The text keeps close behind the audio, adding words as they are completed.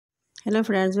Hello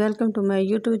friends, welcome to my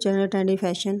YouTube channel Trendy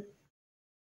Fashion.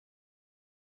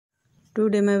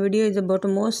 Today my video is about the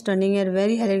most stunning and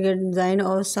very elegant design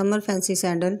of summer fancy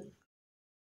sandal.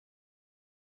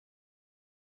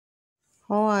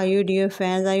 How are you dear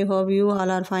fans? I hope you all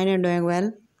are fine and doing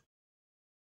well.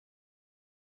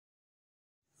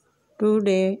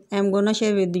 Today I am gonna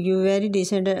share with you very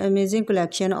decent and amazing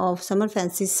collection of summer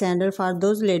fancy sandal for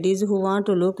those ladies who want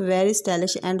to look very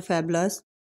stylish and fabulous.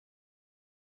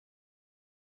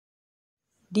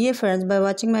 Dear friends, by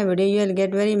watching my video you will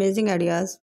get very amazing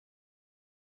ideas.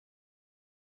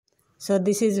 So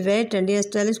this is very trendy and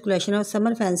stylish collection of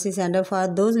summer fancy sandal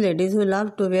for those ladies who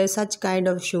love to wear such kind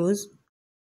of shoes.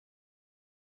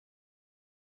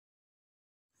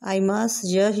 I must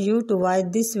suggest you to watch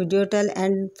this video till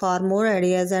end for more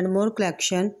ideas and more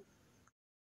collection.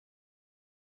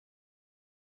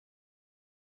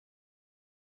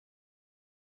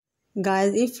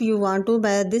 Guys, if you want to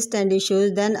buy these trendy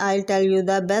shoes, then I'll tell you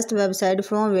the best website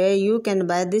from where you can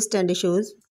buy these trendy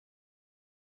shoes.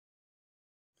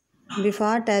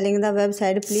 Before telling the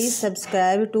website, please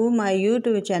subscribe to my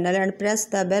YouTube channel and press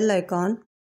the bell icon.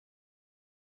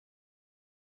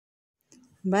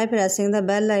 By pressing the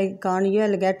bell icon, you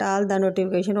will get all the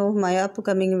notification of my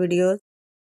upcoming videos.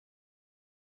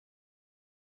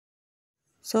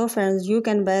 So friends, you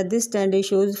can buy these trendy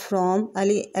shoes from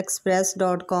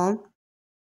aliexpress.com.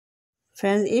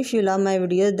 Friends, if you love my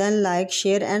videos, then like,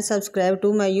 share and subscribe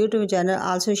to my YouTube channel.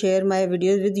 Also share my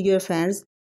videos with your friends.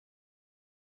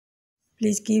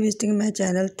 Please keep visiting my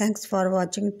channel. Thanks for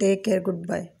watching. Take care.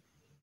 Goodbye.